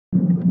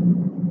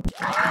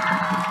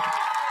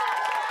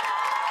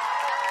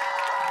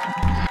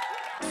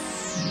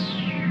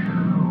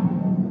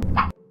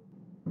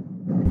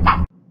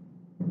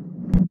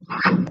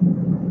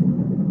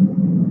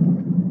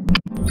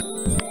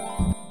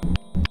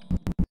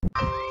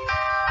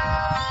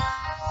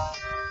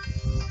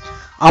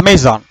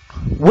Amazon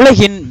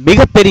உலகின்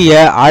மிகப்பெரிய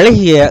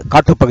அழகிய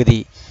காட்டுப்பகுதி.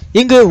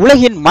 இங்கு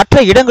உலகின்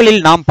மற்ற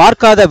இடங்களில் நாம்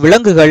பார்க்காத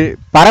விலங்குகள்,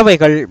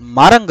 பறவைகள்,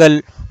 மரங்கள்,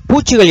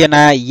 பூச்சிகள் என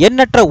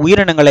எண்ணற்ற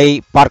உயிரினங்களை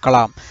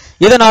பார்க்கலாம்.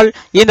 இதனால்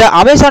இந்த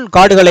அமேசான்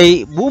காடுகளை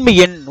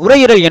பூமியின்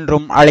நுரையீரல்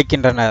என்றும்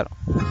அழைக்கின்றனர்.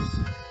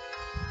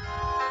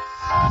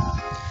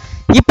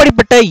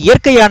 இப்படிப்பட்ட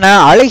இயற்கையான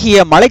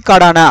அழகிய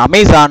மலைக்காடான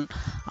அமேசான்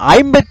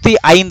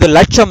 55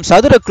 லட்சம்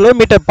சதுர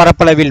கிலோமீட்டர்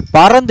பரப்பளவில்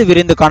பறந்து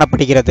விரிந்து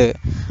காணப்படுகிறது.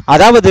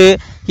 அதாவது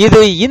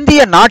இது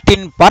இந்திய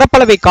நாட்டின்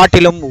பரப்பளவை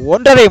காட்டிலும்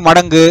 1.5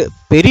 மடங்கு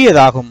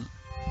பெரியதாகும்.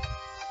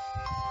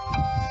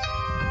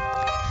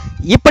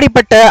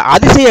 இப்படிப்பட்ட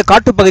அதிசய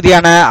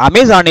காட்டுப்பகுதியான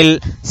அமேசானில்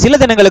சில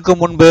தினங்களுக்கு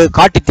முன்பு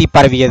காட்டுத்தீ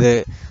பரவியது.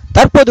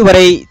 தற்போது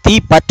வரை தீ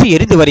பற்றி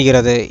எரிந்து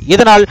வருகிறது.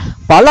 இதனால்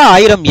பல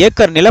ஆயிரம்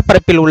ஏக்கர்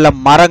நிலப்பரப்பில் உள்ள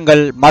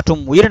மரங்கள்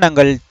மற்றும்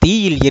உயிரினங்கள்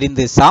தீயில்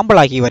எரிந்து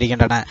சாம்பலாகி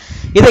வருகின்றன.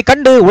 இதை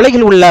கண்டு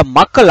உலகில் உள்ள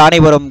மக்கள்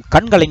அனைவரும்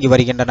கண்கலங்கி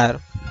வருகின்றனர்.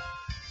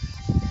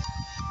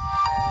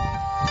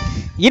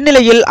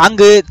 இந்நிலையில்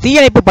அங்கு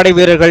தீயணைப்பு படை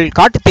வீரர்கள்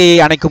காட்டுத்தீயை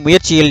அணைக்கும்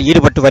முயற்சியில்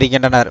ஈடுபட்டு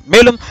வருகின்றனர்.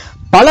 மேலும்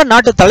பல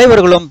நாட்டு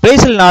தலைவர்களும்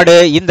பிரேசில் நாடு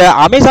இந்த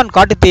அமேசான்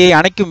காட்டுத்தீயை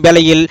அணைக்கும்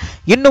வேளையில்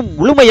இன்னும்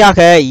முழுமையாக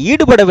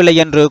ஈடுபடவில்லை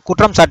என்று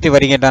குற்றம் சாட்டி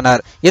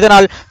வருகின்றனர்.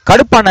 இதனால்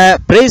கடுப்பான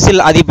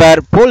பிரேசில்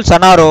அதிபர்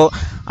போல்சனாரோ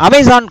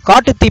அமேசான்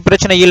காட்டுத்தீ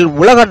பிரச்சனையில்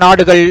உலக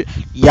நாடுகள்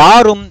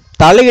யாரும்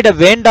தலையிட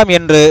வேண்டாம்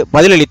என்று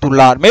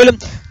பதிலளித்துள்ளார்.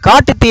 மேலும்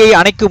காட்டுத்தீயை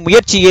அணைக்கும்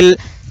முயற்சியில்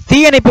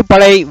தீயணைப்பு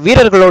படை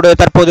வீரர்களோடு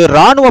தற்போது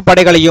இராணுவ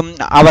படைகளையும்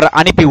அவர்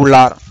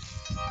அனுப்பியுள்ளார்.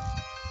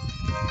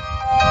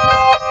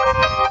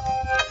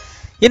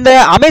 இந்த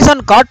அமேசான்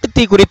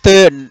காட்டுத்தீ குறித்து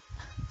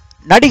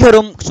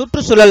நடிகரும்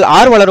சுற்றுச்சூழல்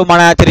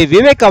ஆர்வலருமான திரு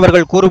விவேக்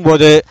அவர்கள்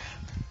கூறும்போது,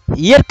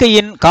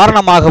 இயற்கையின்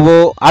காரணமாகவோ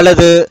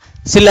அல்லது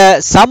சில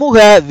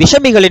சமூக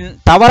விஷமிகளின்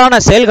தவறான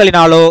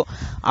செயல்களினாலோ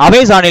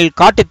அமேசானில்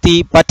காட்டுத்தீ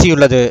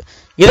பற்றியுள்ளது.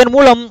 இதன்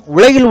மூலம்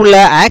உலகில் உள்ள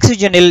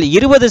ஆக்சிஜனில்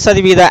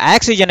 20%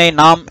 ஆக்சிஜனை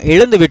நாம்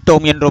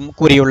இழந்துவிட்டோம் என்றும்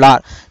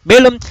கூறியுள்ளார்.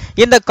 மேலும்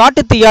இந்த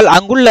காட்டுத்தீயால்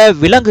அங்குள்ள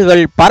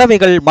விலங்குகள்,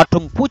 பறவைகள்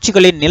மற்றும்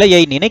பூச்சிகளின்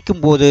நிலையை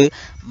நினைக்கும் போது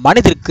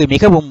மனதிற்கு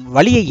மிகவும்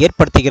வலியை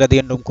ஏற்படுத்துகிறது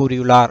என்றும்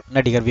கூறியுள்ளார்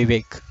நடிகர்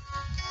விவேக்.